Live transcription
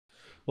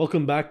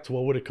Welcome back to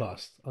What Would It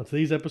Cost? On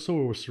today's episode,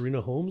 we're with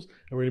Serena Holmes,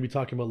 and we're going to be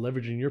talking about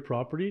leveraging your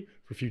property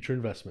for future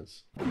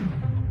investments.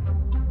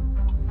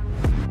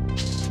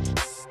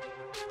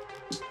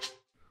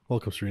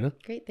 Welcome, Serena.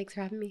 Great. Thanks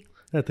for having me.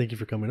 Yeah, thank you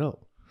for coming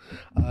out.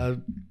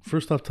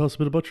 First off, tell us a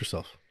bit about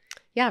yourself.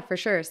 Yeah, for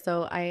sure.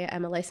 So I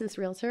am a licensed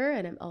realtor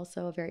and I'm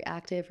also a very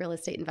active real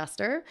estate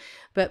investor.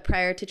 But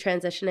prior to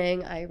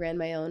transitioning, I ran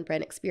my own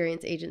brand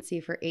experience agency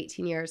for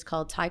 18 years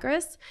called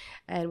Tigress,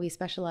 and we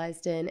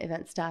specialized in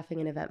event staffing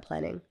and event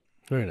planning.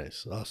 Very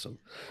nice. Awesome.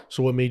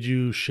 So what made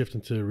you shift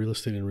into real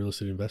estate and real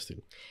estate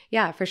investing?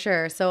 Yeah, for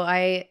sure. So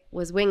I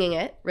was winging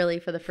it really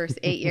for the first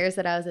 8 years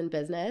that I was in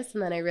business.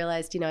 And then I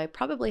realized, I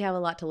probably have a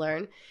lot to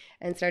learn,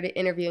 and started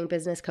interviewing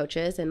business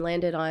coaches and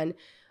landed on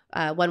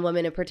one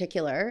woman in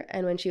particular.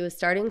 And when she was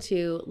starting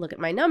to look at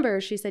my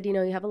numbers, she said, you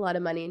have a lot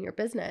of money in your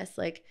business.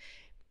 Like,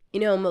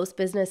 most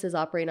businesses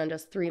operate on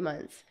just 3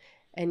 months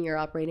and you're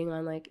operating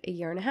on like a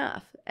year and a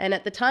half. And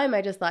at the time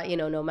I just thought,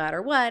 no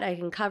matter what, I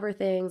can cover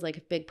things. Like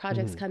if big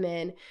projects come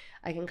in,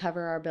 I can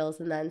cover our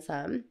bills and then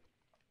some.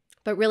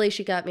 But really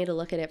she got me to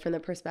look at it from the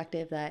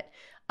perspective that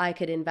I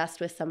could invest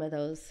with some of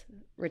those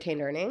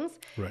retained earnings,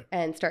 right,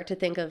 and start to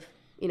think of,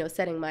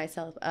 setting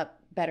myself up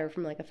better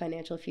from like a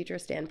financial future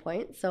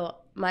standpoint. So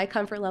my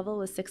comfort level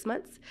was 6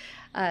 months.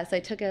 So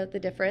I took out the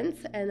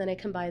difference, and then I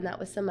combined that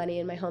with some money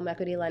in my home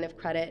equity line of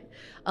credit,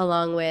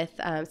 along with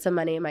some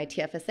money in my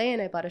TFSA,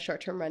 and I bought a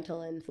short-term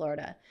rental in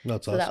Florida.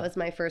 That's so awesome. That was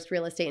my first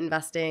real estate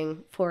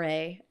investing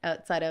foray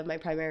outside of my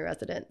primary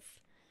residence.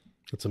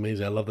 That's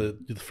amazing. I love that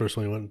you're the first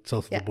one you went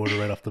south of the border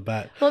right off the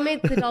bat. Well, it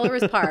made the dollar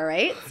was par,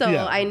 right? So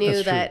Yeah, I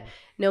knew that true.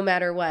 no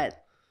matter what,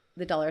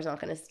 the dollar is not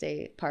going to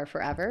stay par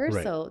forever.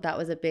 Right. So that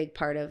was a big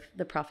part of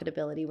the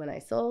profitability when I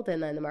sold.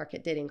 And then the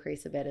market did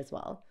increase a bit as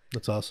well.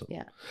 That's awesome.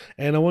 Yeah.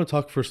 And I want to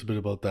talk first a bit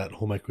about that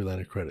home equity line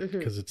of credit,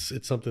 because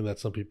it's something that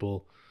some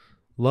people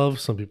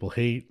love, some people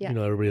hate. Yeah.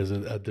 Everybody has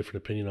a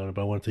different opinion on it,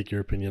 but I want to take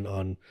your opinion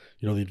on,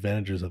 the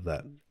advantages of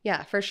that.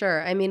 Yeah, for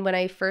sure. I mean, when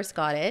I first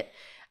got it,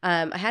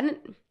 I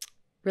hadn't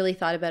really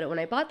thought about it when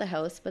I bought the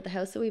house, but the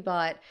house that we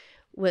bought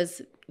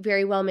was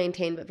very well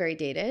maintained, but very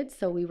dated.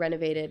 So we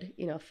renovated,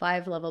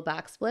 5-level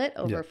back split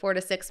over 4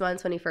 to 6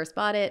 months when he first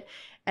bought it.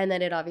 And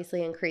then it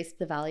obviously increased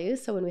the value.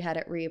 So when we had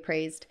it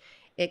reappraised,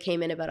 it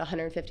came in about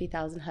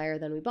 $150,000 higher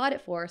than we bought it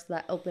for. So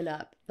that opened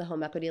up the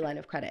home equity line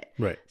of credit.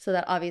 Right. So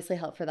that obviously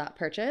helped for that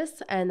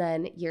purchase. And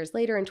then years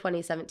later in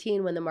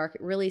 2017, when the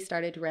market really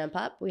started to ramp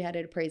up, we had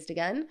it appraised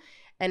again.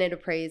 And it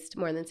appraised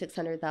more than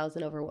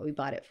 $600,000 over what we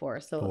bought it for.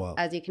 So wow.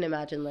 As you can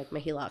imagine, like my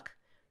HELOC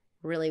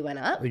really went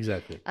up.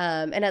 Exactly.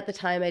 And at the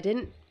time, I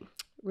didn't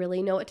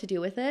really know what to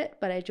do with it,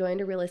 but I joined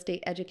a real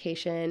estate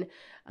education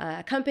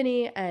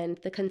company, and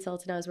the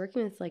consultant I was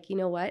working with was like, you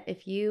know what,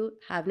 if you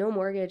have no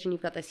mortgage and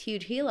you've got this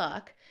huge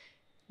HELOC,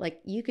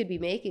 like you could be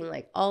making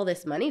like all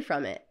this money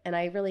from it. And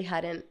I really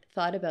hadn't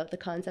thought about the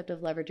concept of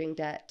leveraging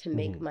debt to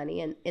make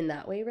money in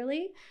that way,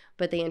 really.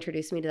 But they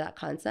introduced me to that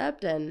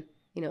concept, and,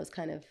 it's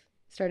kind of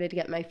started to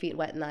get my feet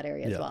wet in that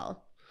area as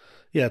well.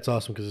 Yeah, it's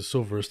awesome because it's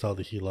so versatile,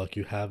 the HELOC.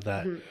 You have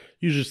that,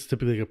 usually it's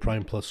typically like a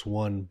prime plus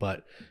one,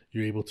 but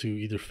you're able to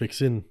either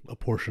fix in a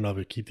portion of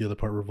it, keep the other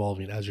part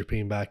revolving. As you're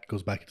paying back, it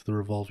goes back into the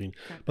revolving.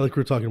 Exactly. But like we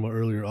were talking about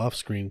earlier off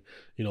screen,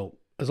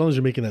 as long as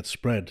you're making that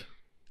spread,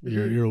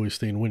 you're always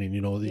staying winning.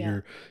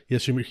 Your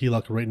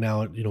HELOC right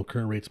now,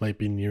 current rates might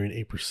be nearing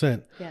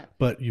 8%,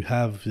 but you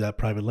have that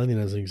private lending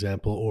as an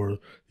example, or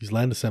these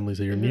land assemblies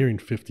that you're nearing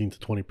 15 to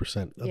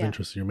 20% of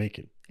interest that you're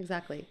making.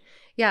 Exactly.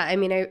 Yeah. I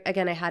mean,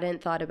 I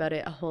hadn't thought about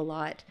it a whole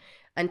lot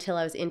until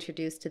I was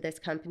introduced to this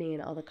company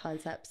and all the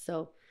concepts.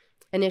 So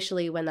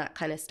initially when that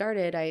kind of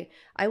started,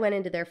 I went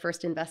into their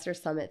first investor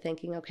summit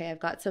thinking, okay, I've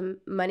got some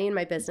money in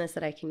my business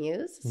that I can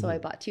use. So I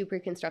bought 2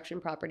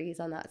 pre-construction properties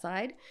on that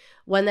side.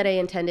 One that I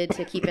intended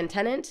to keep in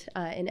tenant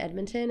in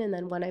Edmonton, and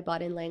then one I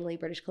bought in Langley,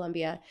 British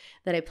Columbia,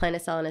 that I plan to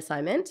sell an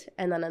assignment.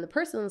 And then on the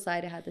personal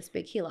side, I had this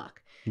big HELOC.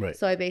 Right.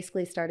 So I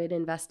basically started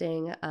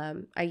investing.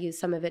 I used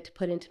some of it to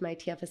put into my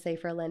TFSA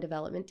for a land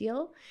development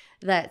deal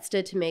that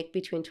stood to make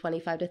between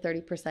 25 to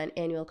 30%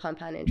 annual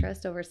compound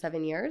interest over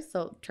 7 years.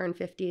 So turn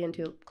 50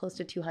 into close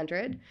to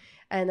 200.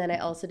 And then I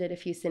also did a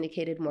few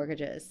syndicated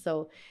mortgages.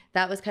 So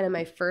that was kind of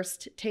my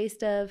first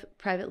taste of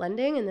private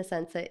lending, in the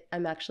sense that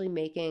I'm actually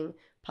making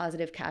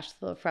positive cash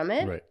flow from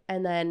it. Right.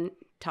 And then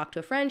talked to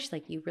a friend. She's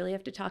like, you really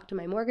have to talk to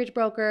my mortgage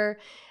broker.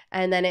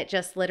 And then it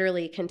just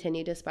literally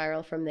continued to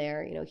spiral from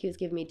there. He was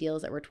giving me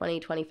deals that were 20,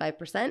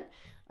 25%.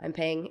 I'm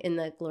paying in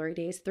the glory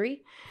days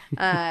 3.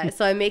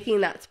 So I'm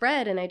making that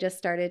spread, and I just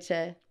started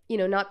to,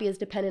 not be as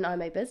dependent on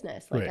my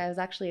business. Like I was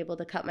actually able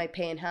to cut my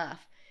pay in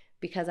half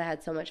because I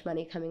had so much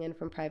money coming in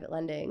from private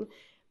lending.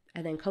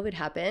 And then COVID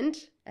happened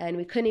and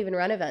we couldn't even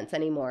run events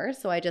anymore.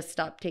 So I just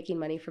stopped taking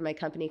money from my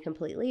company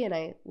completely. And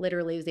I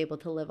literally was able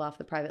to live off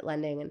the private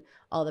lending and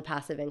all the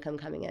passive income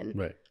coming in.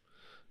 Right.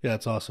 Yeah,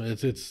 it's awesome.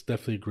 It's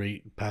definitely a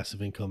great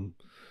passive income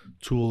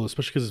tool,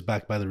 especially because it's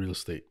backed by the real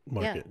estate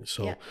market.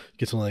 So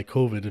get something like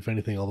COVID, if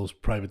anything, all those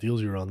private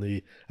deals you're on,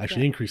 they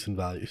actually increased in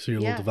value. So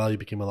your loan to value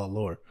became a lot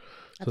lower.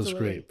 So it's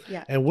great.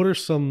 Yeah. And what are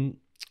some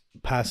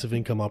passive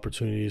income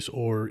opportunities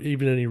or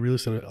even any real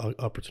estate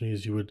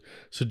opportunities you would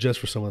suggest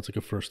for someone that's like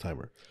a first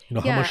timer? You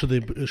know, how much should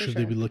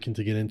they be looking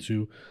to get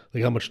into?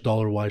 Like, how much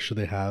dollar wise should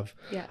they have?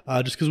 Yeah.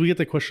 Just because we get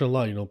that question a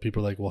lot. You know,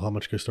 people are like, well, how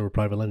much can I start with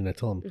private lending? I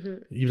tell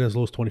them even as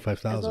low as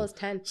 25,000. As low as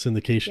 10.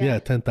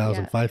 Syndication,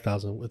 10,000,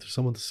 5,000. If there's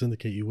someone to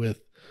syndicate you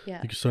with, you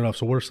can start off.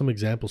 So what are some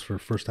examples for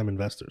first time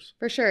investors?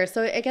 For sure.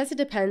 So I guess it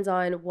depends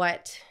on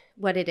what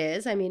it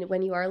is. I mean,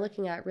 when you are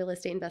looking at real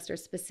estate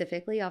investors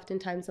specifically,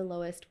 oftentimes the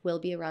lowest will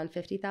be around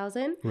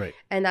 50,000. Right.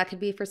 And that could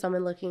be for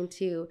someone looking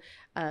to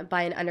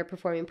buy an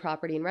underperforming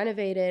property and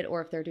renovate it,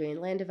 or if they're doing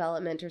land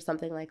development or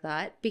something like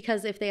that.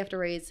 Because if they have to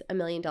raise $1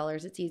 million,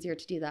 it's easier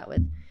to do that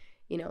with,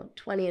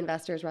 20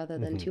 investors rather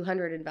than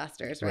 200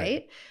 investors,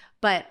 right?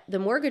 But the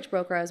mortgage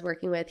broker I was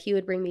working with, he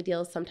would bring me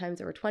deals sometimes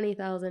that were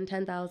 20,000,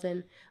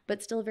 10,000,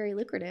 but still very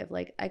lucrative.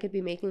 Like I could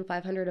be making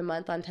 500 a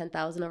month on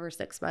 10,000 over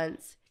 6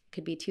 months.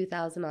 Could be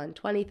 2,000 on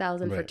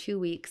 20,000 for 2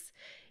 weeks.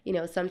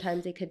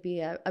 Sometimes it could be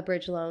a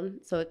bridge loan.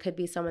 So it could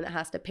be someone that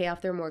has to pay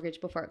off their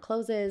mortgage before it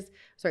closes.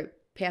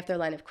 Pay off their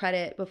line of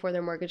credit before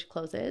their mortgage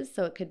closes.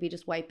 So it could be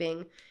just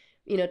wiping,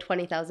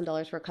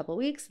 $20,000 for a couple of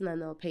weeks, and then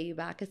they'll pay you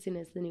back as soon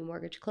as the new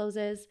mortgage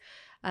closes.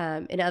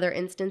 In other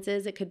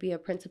instances, it could be a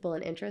principal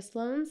and interest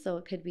loan. So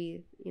it could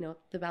be,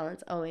 the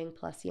balance owing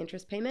plus the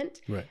interest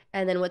payment. Right.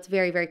 And then what's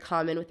very, very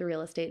common with the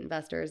real estate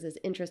investors is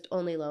interest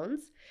only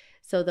loans.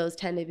 So those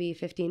tend to be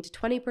 15 to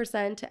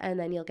 20%, and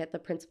then you'll get the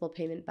principal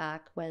payment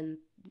back when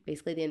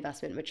basically the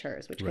investment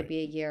matures, which could be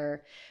a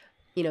year.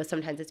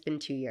 Sometimes it's been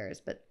 2 years,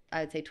 but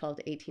I would say 12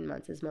 to 18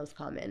 months is most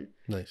common.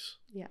 Nice.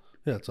 Yeah.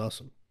 Yeah, that's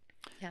awesome.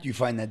 Yeah. Do you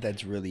find that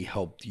that's really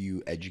helped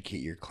you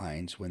educate your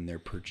clients when they're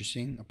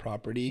purchasing a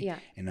property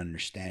and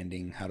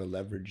understanding how to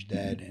leverage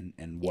that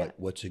and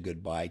what's a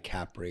good buy,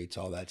 cap rates,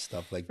 all that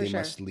stuff? Like they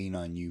must lean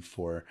on you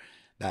for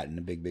that in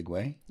a big, big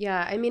way?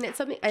 Yeah. I mean, it's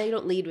something I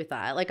don't lead with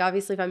that. Like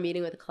obviously if I'm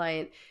meeting with a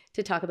client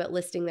to talk about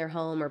listing their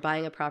home or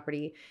buying a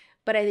property,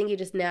 but I think you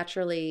just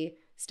naturally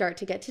start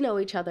to get to know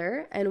each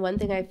other. And one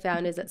thing I've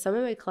found is that some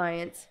of my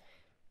clients,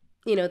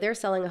 they're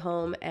selling a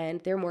home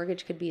and their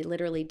mortgage could be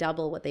literally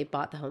double what they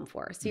bought the home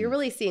for. So you're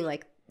really seeing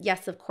like,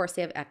 yes, of course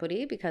they have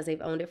equity because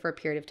they've owned it for a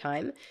period of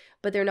time,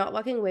 but they're not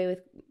walking away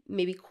with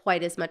maybe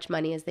quite as much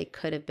money as they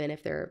could have been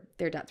if their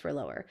debts were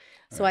lower.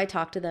 So I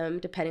talk to them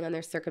depending on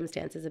their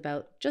circumstances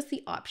about just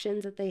the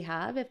options that they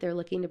have if they're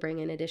looking to bring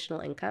in additional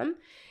income.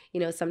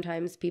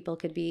 Sometimes people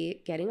could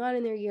be getting on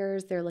in their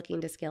years, they're looking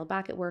to scale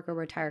back at work or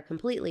retire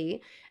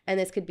completely, and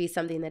this could be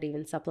something that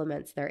even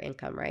supplements their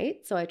income,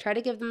 right? So I try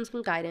to give them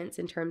some guidance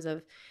in terms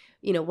of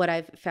what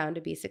I've found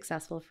to be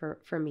successful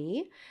for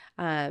me,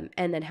 and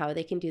then how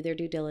they can do their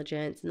due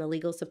diligence and the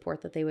legal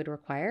support that they would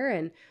require.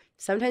 And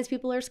sometimes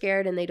people are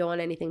scared and they don't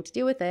want anything to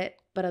do with it,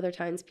 but other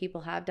times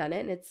people have done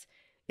it and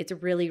it's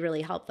really,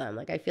 really helped them.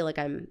 Like I feel like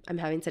I'm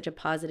having such a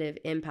positive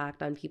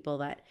impact on people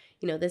that,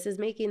 this is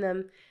making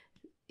them,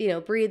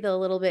 breathe a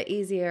little bit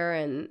easier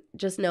and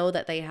just know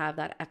that they have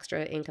that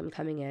extra income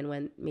coming in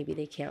when maybe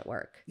they can't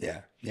work.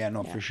 Yeah. Yeah,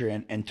 no, for sure.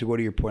 And to go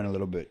to your point a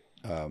little bit,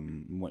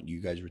 what you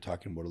guys were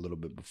talking about a little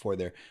bit before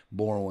there,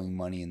 borrowing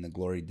money in the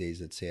glory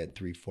days, let's say at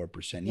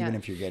 3-4%, even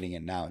if you're getting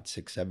it now at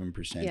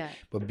 6-7%,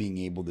 but being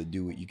able to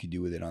do what you could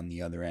do with it on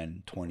the other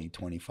end,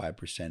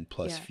 20-25%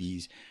 plus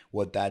fees,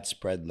 what that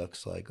spread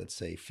looks like, let's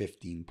say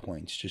 15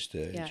 points, just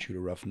to shoot a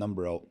rough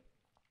number out.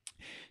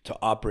 To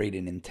operate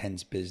an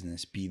intense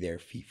business, be there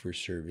fee for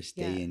service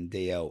day in,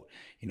 day out,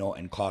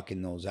 and clock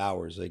in those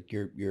hours. Like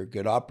you're a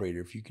good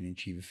operator if you can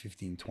achieve a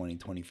 15, 20,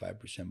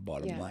 25%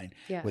 bottom line.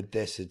 Yeah. With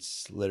this,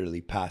 it's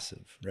literally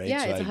passive, right?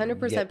 Yeah, so it's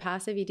 100%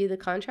 passive. You do the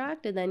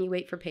contract and then you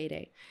wait for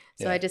payday.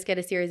 So I just get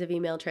a series of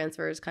email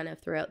transfers kind of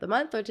throughout the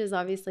month, which is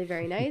obviously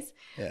very nice.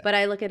 But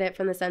I look at it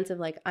from the sense of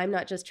like, I'm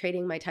not just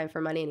trading my time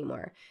for money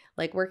anymore.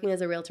 Like working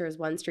as a realtor is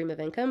one stream of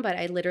income, but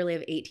I literally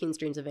have 18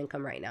 streams of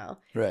income right now.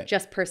 Right.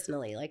 Just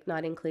personally, like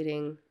not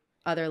including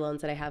other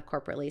loans that I have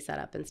corporately set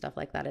up and stuff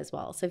like that as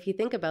well. So if you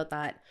think about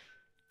that,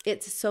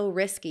 it's so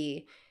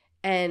risky.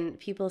 And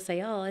people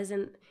say, oh,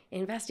 isn't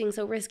investing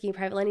so risky?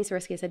 Private lending so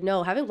risky? I said,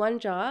 no, having one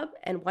job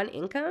and one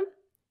income,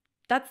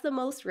 that's the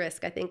most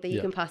risk I think that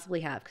you can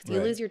possibly have, because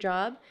you lose your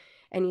job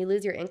and you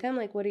lose your income.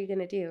 Like, what are you going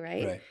to do?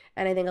 Right.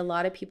 And I think a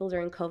lot of people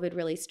during COVID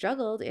really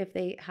struggled if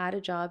they had a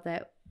job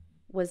that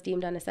was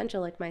deemed unessential,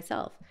 like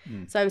myself.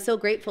 So I'm so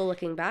grateful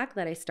looking back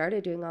that I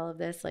started doing all of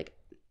this, like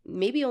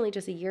maybe only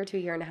just a year to a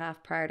year and a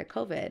half prior to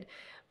COVID.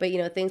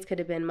 But, things could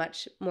have been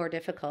much more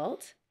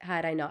difficult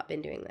had I not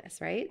been doing this,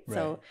 right?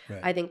 So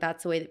I think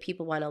that's the way that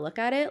people want to look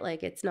at it.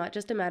 Like, it's not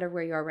just a matter of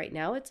where you are right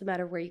now. It's a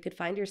matter of where you could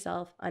find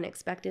yourself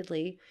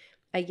unexpectedly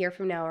a year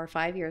from now or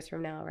 5 years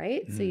from now,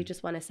 right? So you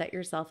just want to set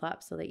yourself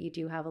up so that you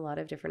do have a lot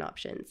of different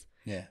options.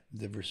 Yeah,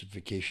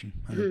 diversification,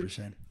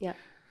 100%. Yeah.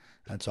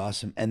 That's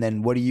awesome. And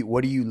then what do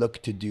you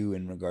look to do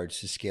in regards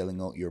to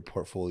scaling out your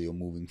portfolio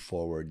moving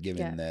forward,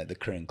 given the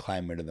current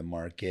climate of the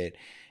market?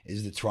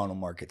 Is the Toronto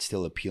market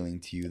still appeling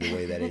to you the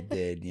way that it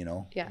did,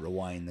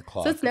 rewind the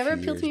clock? So it's never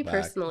appealed to me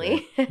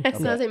personally. Right?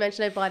 So as I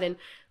mentioned, I bought in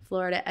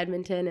Florida,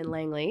 Edmonton, and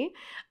Langley.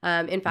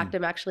 In fact,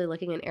 I'm actually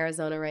looking in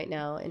Arizona right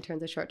now in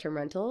terms of short-term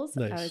rentals.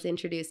 Nice. I was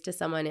introduced to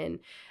someone in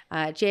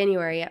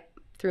January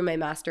through my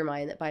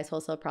mastermind that buys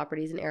wholesale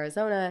properties in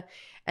Arizona.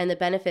 And the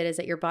benefit is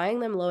that you're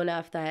buying them low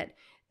enough that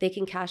they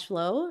can cash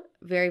flow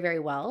very, very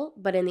well.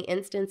 But in the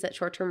instance that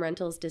short-term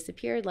rentals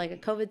disappeared, like a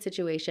COVID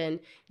situation,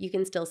 you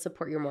can still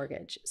support your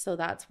mortgage. So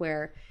that's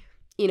where,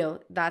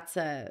 that's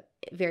a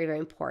very, very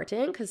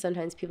important, because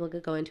sometimes people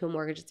could go into a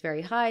mortgage that's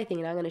very high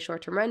thinking I'm going to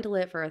short-term rental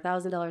it for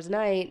 $1,000 a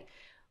night.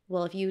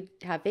 Well, if you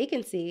have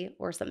vacancy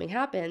or something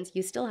happens,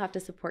 you still have to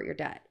support your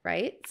debt,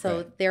 right?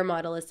 So their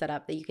model is set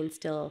up that you can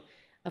still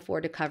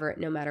afford to cover it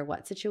no matter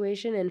what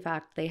situation. In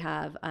fact, they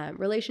have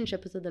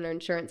relationships with an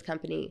insurance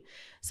company.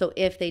 So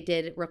if they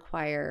did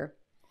require,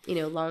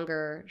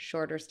 longer,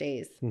 shorter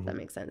stays, if that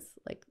makes sense,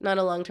 like not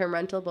a long-term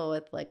rental, but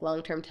with like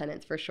long-term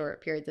tenants for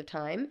short periods of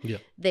time,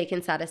 they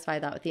can satisfy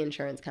that with the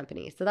insurance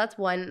company. So that's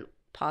one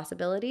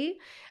possibility.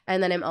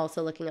 And then I'm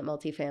also looking at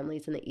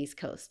multifamilies in the East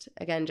Coast,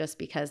 again, just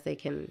because they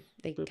can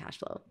cash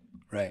flow.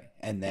 Right.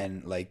 And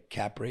then like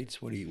cap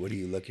rates, what are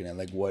you looking at?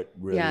 Like what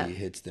really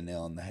hits the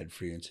nail on the head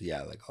for you? And so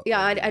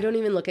I don't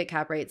even look at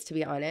cap rates, to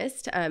be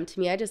honest. To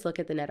me, I just look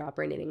at the net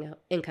operating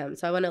income.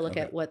 So I want to look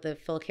at what the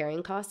full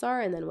carrying costs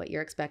are and then what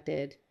your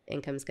expected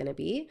income is going to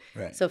be.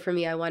 Right. So for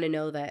me, I want to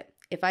know that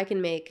if I can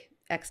make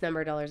X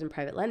number of dollars in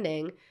private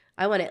lending,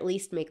 I want to at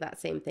least make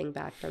that same thing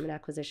back from an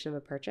acquisition of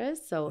a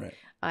purchase. So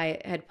I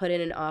had put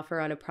in an offer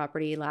on a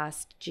property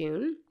last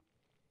June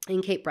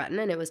in Cape Breton,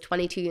 and it was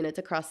 22 units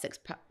across 6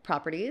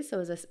 properties. So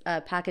it was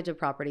a package of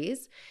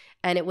properties,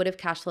 and it would have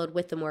cash flowed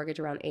with the mortgage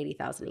around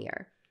 $80,000 a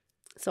year.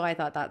 So I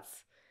thought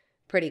that's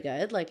pretty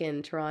good. Like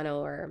in Toronto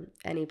or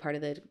any part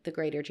of the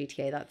greater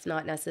GTA, that's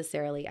not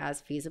necessarily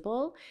as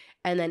feasible.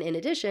 And then in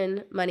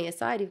addition, money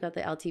aside, you've got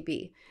the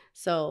LTB.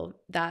 So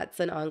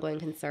that's an ongoing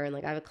concern.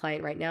 Like I have a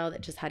client right now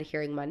that just had a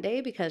hearing Monday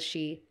because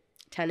she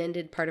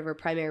tenanted part of her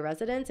primary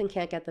residence and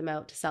can't get them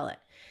out to sell it.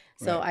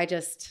 So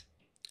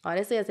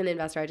honestly, as an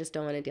investor, I just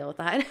don't want to deal with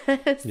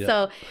that.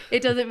 So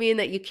it doesn't mean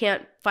that you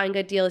can't find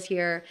good deals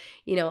here.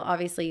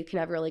 Obviously you can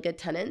have really good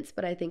tenants,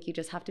 but I think you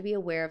just have to be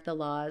aware of the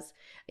laws.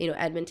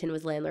 Edmonton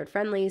was landlord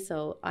friendly.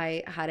 So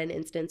I had an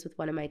instance with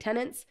one of my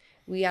tenants.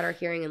 We had our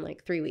hearing in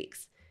like 3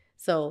 weeks.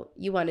 So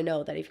you want to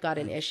know that if you've got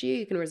an issue,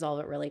 you can resolve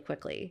it really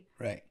quickly.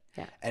 Right.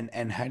 Yeah.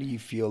 And how do you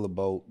feel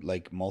about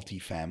like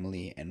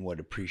multifamily and what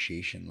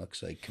appreciation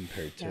looks like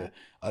compared to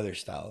other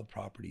style of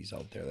properties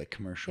out there, like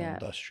commercial,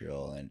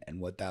 industrial, and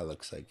what that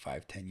looks like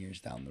 5-10 years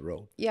down the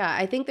road? Yeah,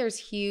 I think there's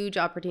huge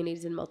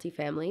opportunities in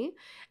multifamily.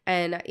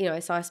 And, I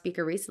saw a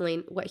speaker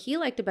recently, what he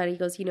liked about it, he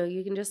goes,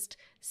 you can just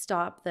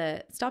stop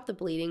the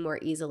bleeding more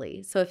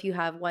easily. So if you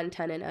have one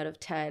tenant out of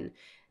 10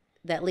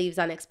 that leaves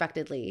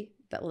unexpectedly,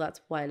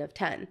 that's 1 of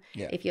 10.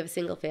 Yeah. If you have a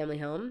single family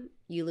home,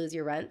 you lose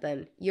your rent,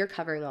 then you're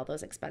covering all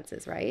those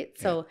expenses, right?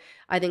 So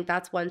I think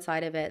that's one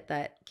side of it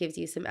that gives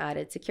you some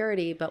added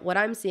security. But what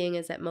I'm seeing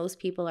is that most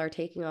people are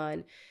taking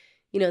on,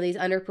 these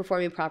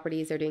underperforming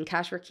properties. They're doing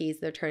cash for keys.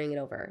 They're turning it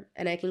over.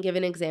 And I can give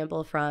an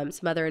example from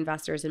some other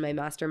investors in my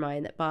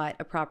mastermind that bought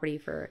a property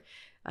for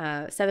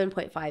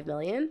 $7.5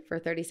 million for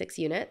 36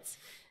 units.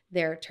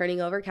 They're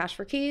turning over cash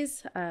for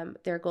keys.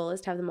 Their goal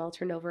is to have them all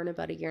turned over in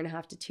about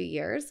 1.5 to 2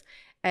 years.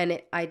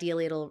 And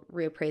ideally, it'll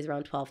reappraise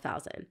around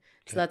 $12,000.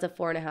 So that's a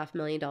 $4.5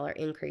 million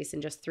increase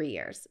in just 3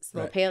 years. So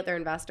they'll pay out their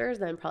investors,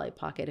 then probably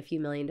pocket a few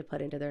million to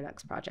put into their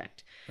next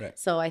project. Right.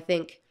 So I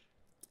think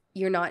I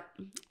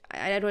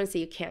don't want to say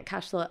you can't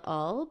cash flow at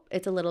all.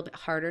 It's a little bit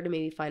harder to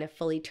maybe find a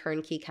fully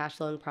turnkey cash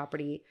flowing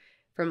property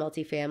for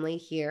multifamily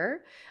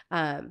here.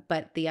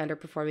 But the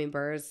underperforming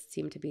burrs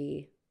seem to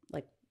be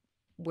like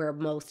where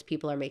most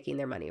people are making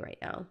their money right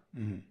now.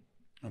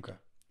 Mm-hmm. Okay.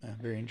 Yeah,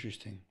 very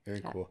interesting.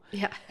 Very cool.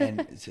 Yeah.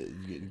 And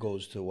it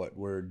goes to what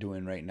we're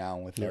doing right now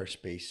with our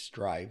space,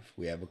 Strive.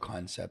 We have a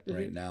concept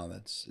right now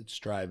it's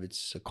Strive.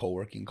 It's a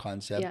co-working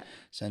concept. Yeah.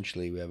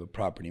 Essentially, we have a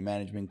property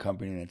management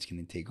company that's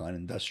going to take on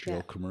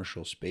industrial,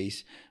 commercial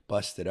space,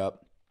 bust it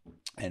up,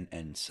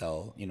 and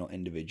sell,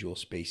 individual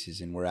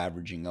spaces. And we're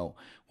averaging out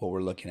what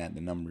we're looking at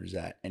the numbers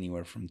at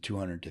anywhere from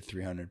 200 to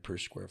 300 per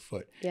square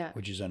foot,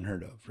 which is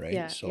unheard of, right?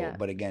 Yeah, so,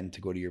 but again,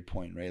 to go to your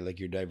point, right? Like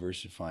you're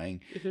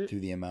diversifying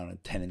through the amount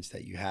of tenants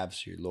that you have.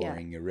 So you're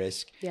lowering your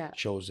risk,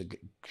 shows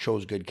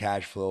good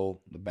cash flow.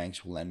 The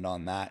banks will lend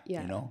on that,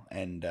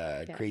 and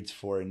creates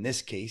for, in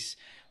this case,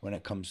 when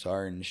it comes to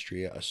our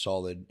industry, a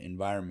solid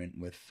environment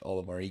with all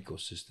of our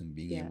ecosystem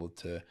being able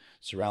to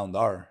surround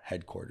our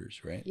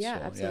headquarters, right? Yeah,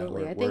 so,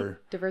 absolutely. I think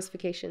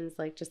diversification is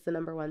like just the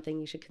number one thing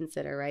you should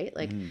consider, right?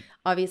 Like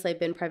obviously I've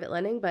been private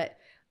lending, but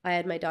I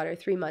had my daughter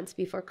 3 months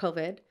before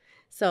COVID.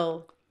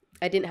 So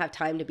I didn't have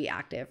time to be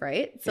active,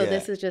 right? So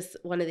this is just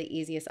one of the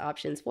easiest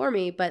options for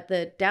me. But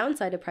the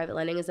downside of private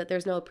lending is that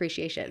there's no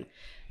appreciation.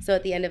 So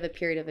at the end of a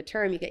period of a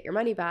term, you get your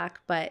money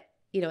back, but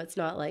you know, it's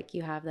not like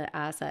you have the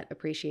asset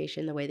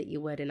appreciation the way that you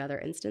would in other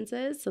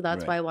instances. So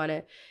that's why I want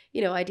to,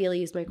 you know, ideally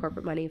use my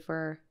corporate money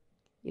for,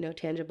 you know,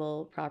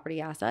 tangible property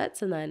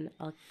assets. And then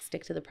I'll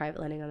stick to the private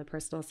lending on the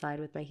personal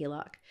side with my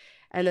HELOC.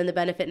 And then the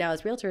benefit now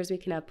as realtors, we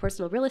can have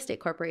personal real estate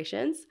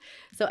corporations.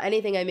 So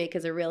anything I make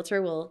as a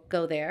realtor will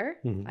go there.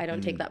 I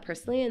don't take that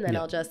personally. And then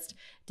I'll just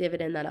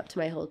dividend that up to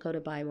my holdco to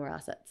buy more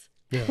assets.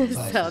 Yeah,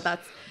 so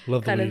that's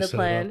kind of the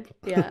plan.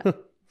 Yeah.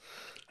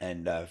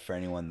 And for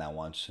anyone that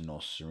wants to know,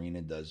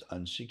 Serena does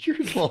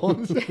unsecured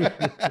loans.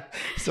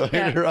 So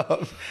hit her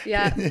up.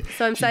 Yeah.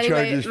 So I'm signing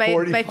my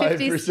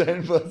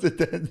 50% plus the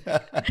 10.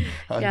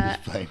 Yeah.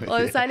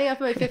 Well, I'm signing up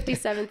my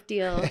 57th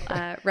deal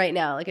right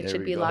now. Like it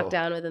should be locked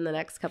down within the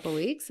next couple of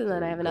weeks. And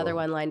then I have another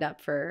one lined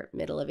up for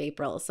middle of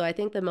April. So I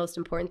think the most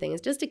important thing is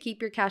just to keep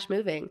your cash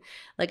moving.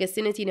 Like as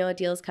soon as you know a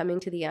deal is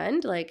coming to the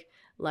end, like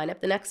line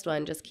up the next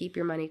one. Just keep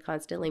your money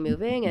constantly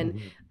moving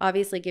and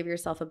obviously give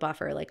yourself a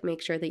buffer. Like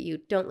make sure that you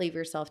don't leave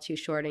yourself too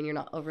short and you're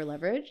not over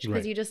leveraged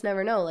because you just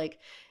never know. Like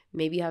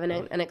maybe you have an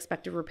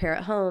unexpected repair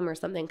at home or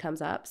something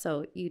comes up.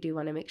 So you do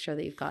want to make sure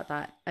that you've got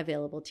that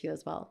available to you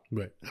as well.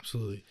 Right.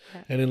 Absolutely.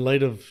 Yeah. And in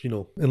light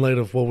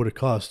of what would it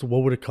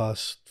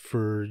cost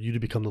for you to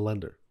become the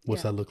lender?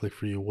 What's that look like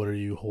for you? What are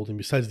you holding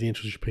besides the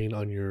interest you're paying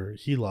on your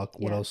HELOC?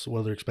 What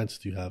other expenses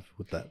do you have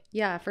with that?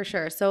 Yeah, for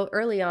sure. So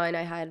early on,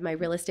 I had my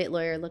real estate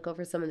lawyer look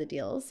over some of the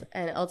deals.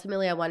 And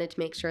ultimately, I wanted to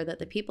make sure that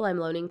the people I'm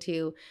loaning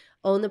to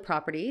own the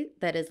property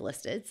that is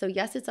listed. So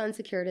yes, it's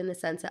unsecured in the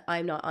sense that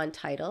I'm not on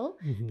title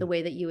the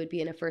way that you would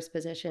be in a first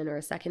position or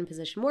a second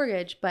position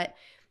mortgage. But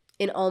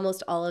in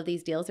almost all of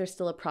these deals, there's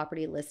still a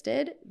property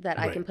listed that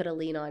I can put a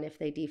lien on if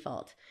they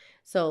default.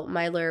 So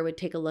my lawyer would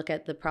take a look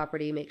at the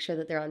property, make sure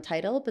that they're on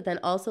title, but then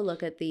also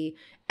look at the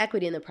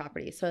equity in the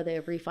property. So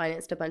they've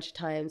refinanced a bunch of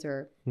times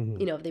or,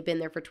 you know, if they've been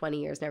there for 20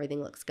 years and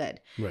everything looks good.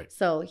 Right.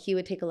 So he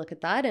would take a look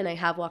at that. And I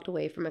have walked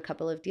away from a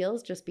couple of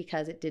deals just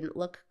because it didn't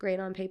look great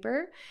on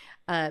paper.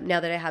 Now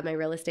that I have my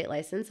real estate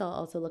license, I'll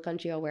also look on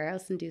Geo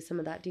Warehouse and do some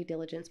of that due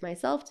diligence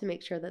myself to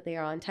make sure that they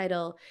are on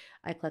title.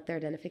 I collect their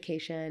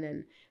identification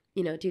and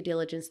you know, due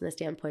diligence in the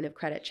standpoint of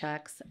credit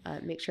checks,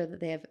 make sure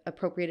that they have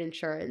appropriate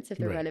insurance if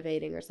they're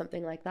renovating or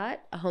something like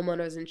that. A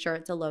homeowner's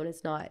insurance alone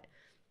is not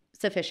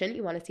sufficient.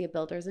 You want to see a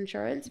builder's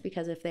insurance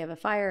because if they have a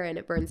fire and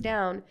it burns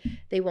down,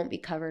 they won't be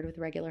covered with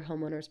regular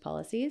homeowners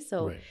policies.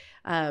 So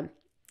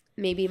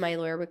maybe my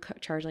lawyer would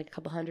charge like a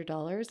couple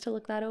 $100 to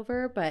look that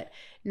over. But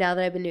now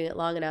that I've been doing it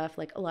long enough,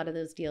 like a lot of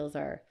those deals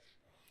are,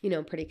 you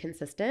know, pretty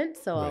consistent.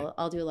 So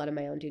I'll do a lot of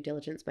my own due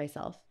diligence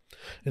myself.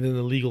 And then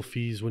the legal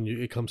fees when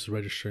it comes to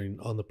registering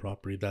on the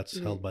property, that's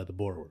held by the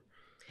borrower.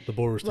 The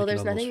borrower's taking on those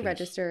fees. Well, there's nothing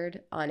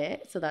registered on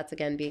it. So that's,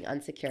 again, being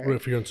unsecured. Or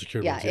if you're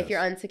unsecured. Yeah, if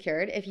you're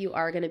unsecured. If you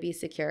are going to be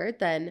secured,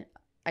 then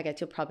I guess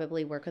you'll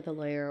probably work with a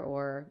lawyer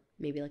or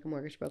maybe like a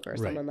mortgage broker or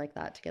someone like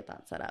that to get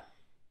that set up.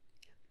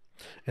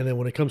 And then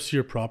when it comes to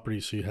your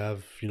property, so you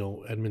have, you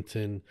know,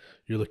 Edmonton,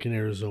 you're looking at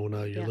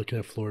Arizona, you're looking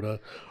at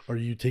Florida. Are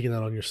you taking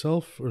that on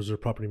yourself or is there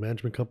property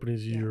management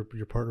companies you're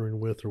partnering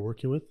with or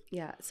working with?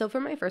 Yeah. So for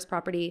my first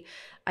property,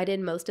 I did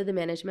most of the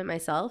management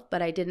myself,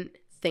 but I didn't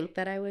think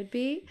that I would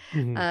be.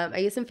 I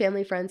used some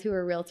family friends who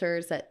were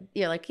realtors that,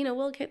 you know, like, you know,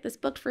 we'll get this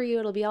booked for you.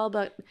 It'll be all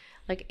booked,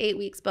 like 8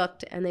 weeks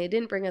booked. And they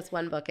didn't bring us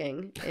one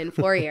booking in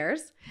 4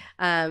 years.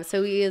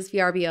 So we used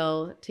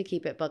VRBO to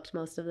keep it booked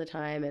most of the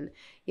time. And,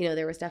 you know,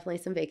 there was definitely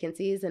some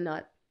vacancies and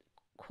not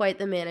quite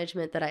the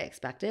management that I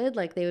expected.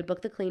 Like they would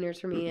book the cleaners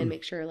for me and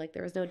make sure like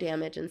there was no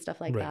damage and stuff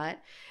like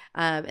that.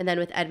 And then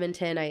with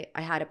Edmonton, I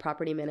had a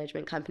property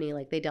management company.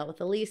 Like they dealt with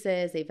the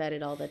leases, they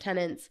vetted all the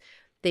tenants.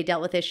 They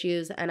dealt with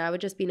issues and I would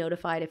just be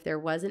notified if there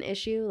was an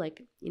issue,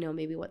 like, you know,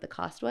 maybe what the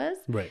cost was.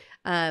 Right.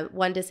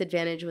 One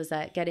disadvantage was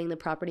that getting the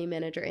property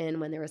manager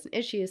in when there was an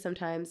issue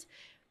sometimes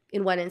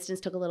in one instance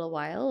took a little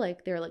while.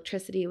 Like their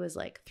electricity was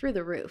like through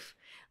the roof.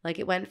 Like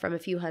it went from a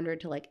few hundred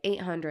to like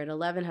 800,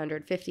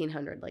 1100,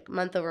 1500, like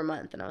month over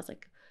month. And I was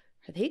like,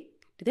 did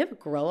they ever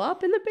grow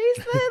up in the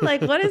basement?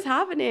 Like what is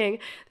happening?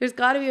 There's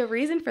got to be a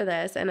reason for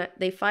this. And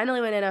they finally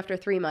went in after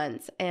 3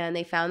 months and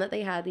they found that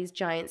they had these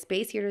giant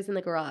space heaters in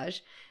the garage.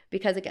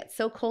 Because it gets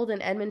so cold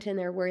in Edmonton,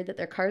 they're worried that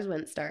their cars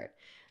wouldn't start.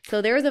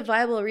 So there was a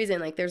viable reason.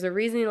 Like there's a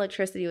reason the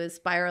electricity was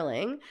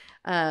spiraling.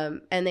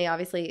 And they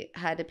obviously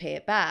had to pay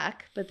it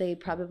back, but they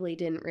probably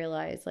didn't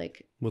realize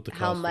like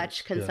how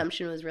much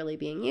consumption was really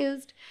being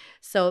used.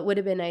 So it would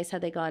have been nice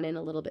had they gone in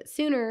a little bit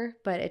sooner,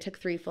 but it took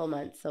 3 full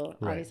months. So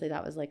obviously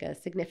that was like a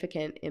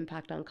significant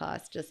impact on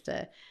cost just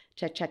to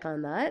check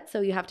on that.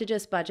 So you have to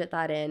just budget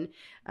that in.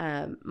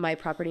 My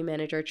property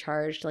manager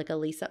charged like a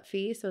lease up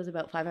fee. So it was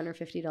about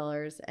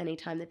 $550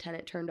 anytime the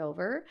tenant turned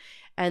over,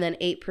 and then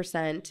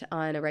 8%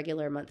 on a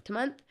regular month to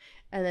month.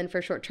 And then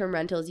for short-term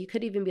rentals, you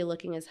could even be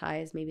looking as high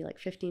as maybe like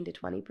 15 to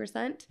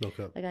 20%.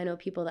 Okay. Like I know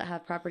people that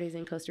have properties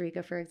in Costa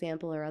Rica, for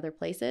example, or other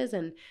places.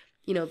 And,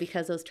 you know,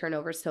 because those turn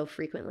over so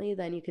frequently,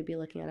 then you could be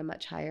looking at a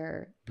much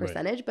higher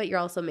percentage, but you're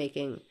also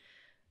making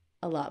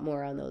a lot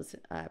more on those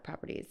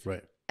properties.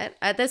 Right.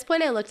 At this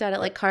point, I looked at it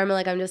like karma,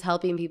 like I'm just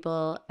helping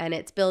people and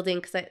it's building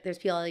because there's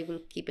people I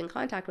even keep in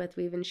contact with.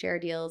 We even share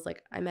deals.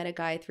 Like I met a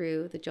guy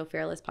through the Joe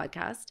Fairless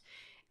podcast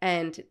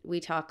and we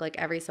talk like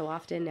every so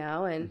often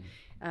now. And,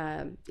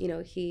 you know,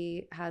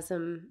 he has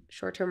some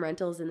short-term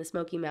rentals in the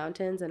Smoky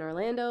Mountains in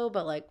Orlando,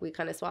 but like we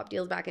kind of swap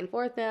deals back and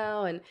forth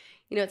now. And,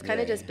 you know, it's kind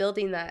of just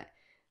building that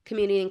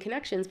community and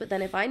connections. But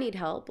then if I need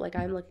help, like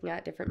I'm looking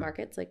at different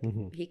markets, like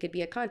he could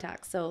be a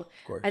contact. So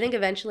I think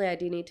eventually I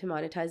do need to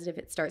monetize it if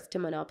it starts to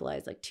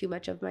monopolize like too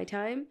much of my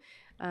time.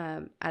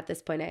 At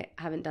this point, I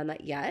haven't done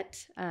that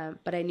yet.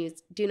 But I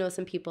do know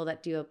some people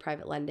that do have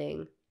private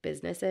lending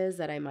businesses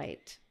that I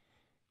might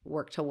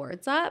work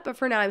towards that. But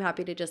for now, I'm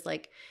happy to just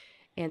like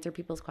answer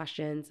people's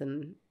questions.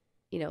 And,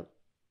 you know,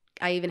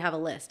 I even have a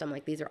list. I'm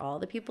like, these are all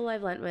the people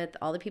I've lent with,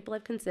 all the people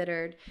I've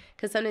considered,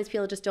 because sometimes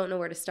people just don't know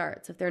where to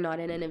start. So if they're not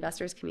in an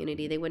investors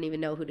community, they wouldn't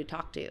even know who to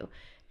talk to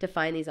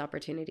find these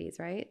opportunities,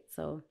 right?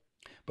 So,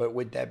 but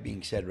with that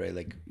being said, right,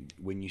 like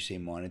when you say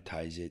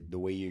monetize it, the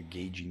way you're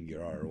gauging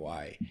your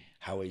ROI,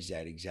 how is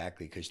that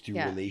exactly? Because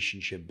through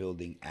relationship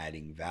building,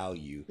 adding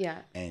value,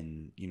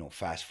 and, you know,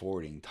 fast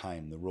forwarding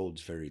time, the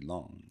road's very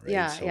long,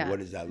 right? So what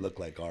does that look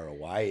like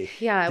ROI?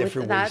 Yeah, with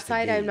that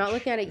side, I'm not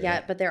looking at it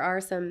yet, but there are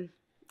some,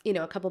 you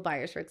know, a couple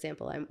buyers, for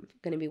example, I'm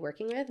going to be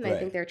working with, and I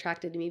think they're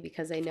attracted to me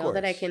because they know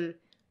that I can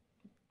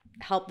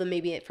help them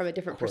maybe from a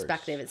different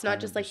perspective. It's not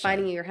just like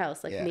finding your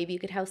house. Like maybe you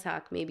could house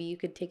hack, maybe you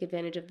could take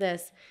advantage of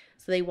this.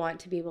 So they want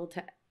to be able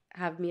to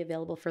have me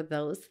available for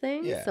those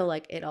things. So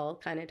like it all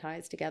kind of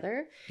ties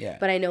together.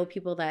 But I know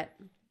people that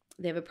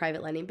they have a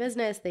private lending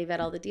business, they vet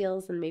all the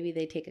deals, and maybe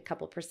they take a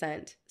couple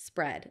 %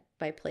 spread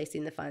by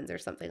placing the funds or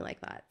something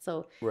like that.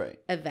 So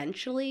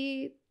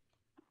eventually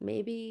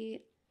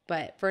maybe.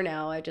 But for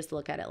now, I just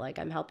look at it like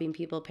I'm helping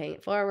people paying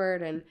it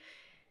forward. And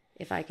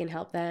if I can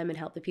help them and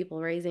help the people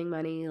raising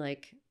money,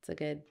 like it's a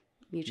good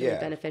mutually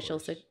beneficial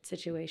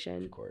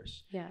situation. Of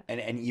course. Yeah.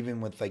 And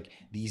even with like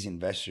these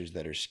investors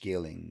that are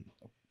scaling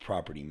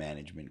property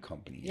management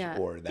companies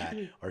or that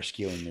are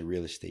scaling their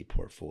real estate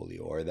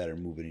portfolio or that are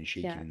moving and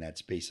shaking in that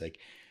space, like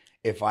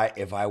if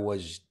I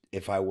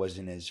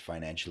wasn't as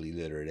financially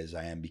literate as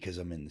I am because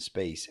I'm in the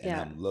space and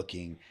I'm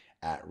looking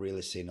at real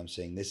estate and I'm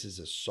saying this is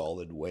a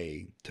solid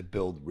way to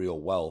build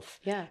real wealth.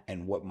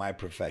 And what my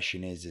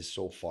profession is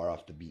so far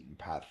off the beaten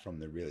path from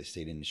the real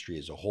estate industry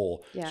as a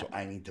whole. So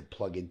I need to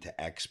plug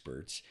into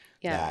experts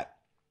that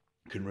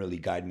can really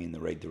guide me in the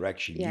right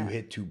direction. You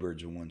hit two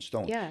birds with one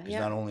stone. Because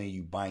not only are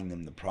you buying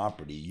them the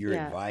property, you're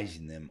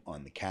advising them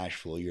on the cash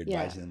flow, you're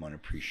advising them on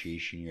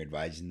appreciation, you're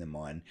advising them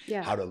on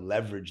how to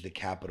leverage the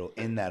capital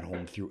in that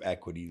home through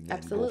equity,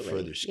 then go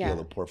further scale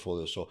the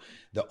portfolio. So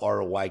the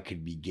ROI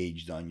could be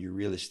gauged on your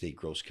real estate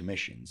gross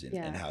commissions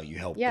and how you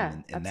help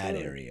them in that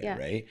area,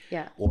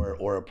 right?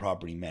 Or a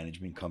property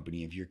management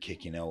company, if you're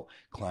kicking out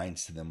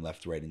clients to them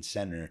left, right, and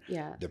center,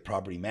 the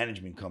property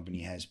management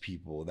company has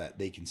people that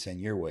they can send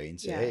your way and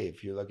say, hey,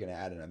 if you're looking to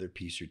add another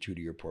piece or two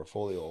to your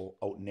portfolio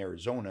out in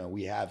Arizona,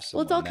 we have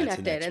someone. Well, it's all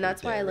connected, and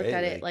that's why I looked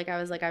at it like I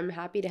was like, I'm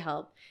happy to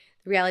help.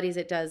 The reality is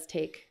it does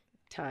take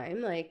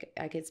time. Like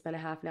I could spend a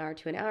half an hour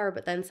to an hour,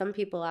 but then some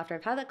people after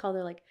I've had that call,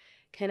 they're like,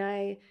 can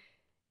I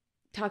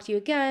talk to you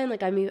again?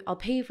 Like, I'll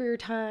pay for your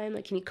time.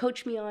 Like, can you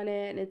coach me on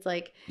it? And it's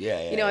like,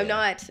 you know,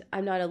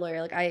 I'm not a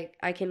lawyer. Like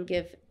I can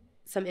give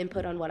some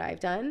input on what I've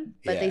done,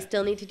 but they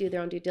still need to do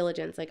their own due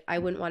diligence. Like I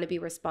wouldn't want to be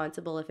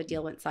responsible if a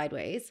deal went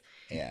sideways.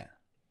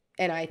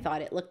 And I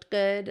thought it looked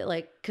good,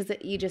 like, because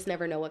you just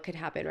never know what could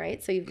happen,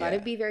 right? So you've got to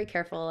be very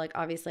careful. Like,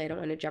 obviously, I don't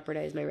want to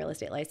jeopardize my real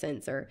estate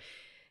license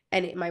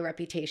and my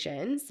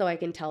reputation. So I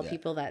can tell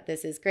people that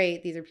this is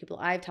great. These are people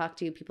I've talked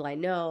to, people I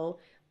know.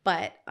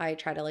 But I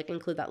try to, like,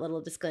 include that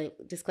little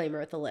disclaimer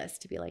with the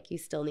list to be like, you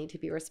still need to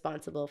be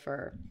responsible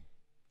for,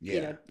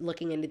 you know,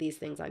 looking into these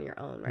things on your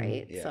own,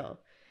 right? So.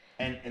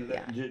 And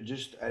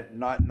just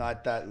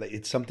not that, like,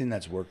 it's something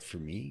that's worked for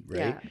me,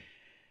 right?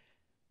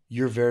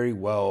 You're very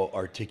well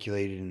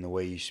articulated in the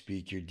way you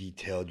speak. You're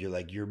detailed.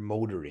 You're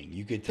motoring.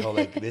 You could tell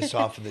like this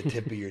off of the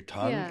tip of your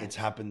tongue. It's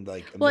happened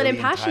like a million and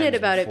I'm passionate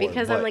about before, it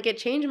because I'm like, it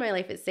changed my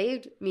life. It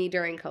saved me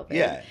during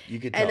COVID. You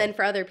could tell. And then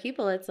for other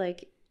people, it's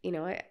like, you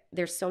know,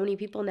 there's so many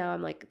people now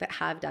I'm like that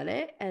have done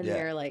it and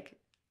they're like,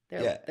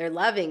 they're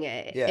loving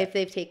it if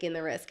they've taken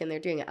the risk and they're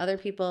doing it. Other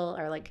people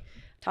are like,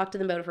 talk to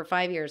them about it for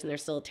 5 years and they're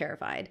still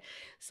terrified.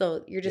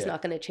 So you're just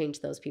not going to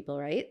change those people,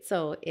 right?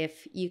 So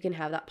if you can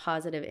have that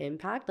positive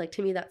impact, like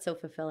to me, that's so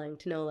fulfilling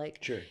to know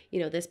like, you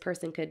know, this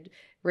person could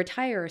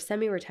retire or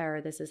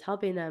semi-retire. This is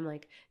helping them.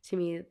 Like to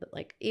me,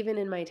 like even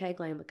in my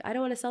tagline, like I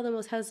don't want to sell the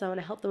most houses. I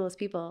want to help the most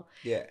people.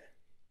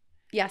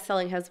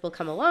 Selling houses will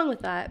come along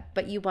with that,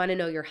 but you want to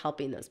know you're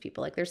helping those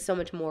people. Like there's so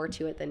much more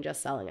to it than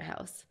just selling a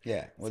house.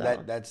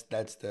 Well, that's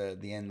the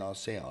end all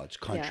say all. It's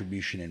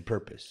contribution and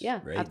purpose.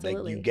 Right?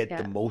 Absolutely. Like you get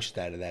the most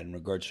out of that in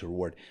regards to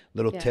reward.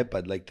 Little tip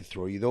I'd like to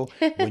throw you though.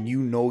 When you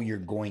know you're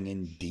going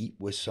in deep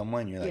with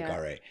someone, you're like, all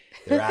right,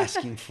 they're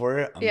asking for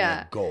it. I'm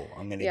gonna go.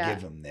 I'm gonna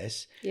give them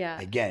this.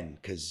 Again,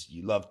 because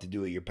you love to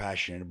do it, you're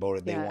passionate about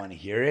it, they want to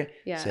hear it.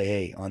 Say,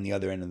 hey, on the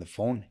other end of the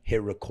phone,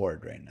 hit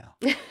record right now.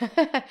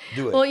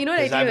 Do it. Well, you know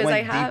what I do is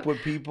deep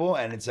with people,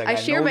 and it's like I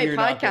share my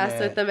podcast gonna...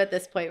 with them at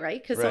this point,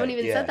 right? Because someone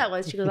even said that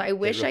once. She goes, I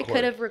wish I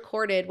could have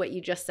recorded what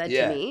you just said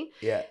to me.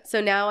 Yeah.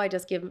 So now I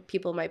just give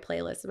people my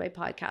playlist of my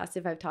podcast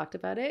if I've talked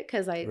about it,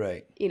 because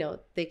you know,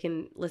 they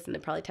can listen to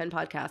probably 10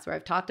 podcasts where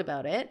I've talked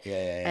about it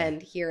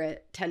and hear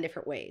it 10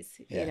 different ways,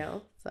 you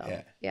know?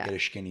 So, get a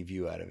skinny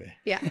view out of it.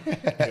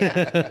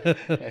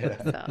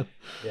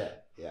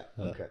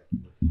 Okay.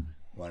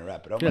 Want to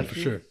wrap it up? Yeah, for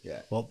sure.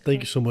 Yeah. Well,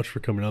 thank you so much for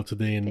coming out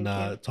today and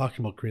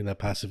talking about creating that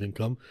passive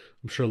income.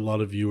 I'm sure a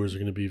lot of viewers are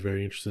going to be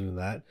very interested in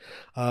that.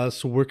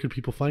 So where could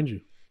people find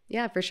you?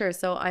 Yeah, for sure.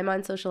 So I'm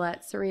on social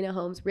at Serena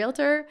Holmes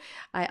Realtor.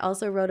 I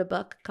also wrote a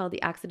book called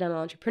The Accidental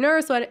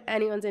Entrepreneur. So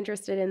anyone's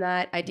interested in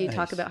that, I do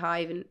talk about how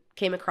I even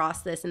came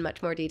across this in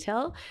much more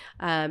detail.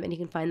 And you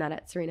can find that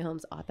at Serena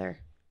Holmes Author.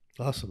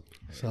 Awesome.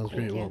 Sounds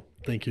great. Well,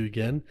 thank you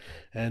again.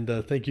 And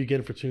thank you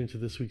again for tuning to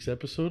this week's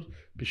episode.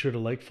 Be sure to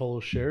like, follow,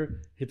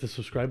 share, hit the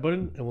subscribe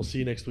button, and we'll see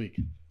you next week.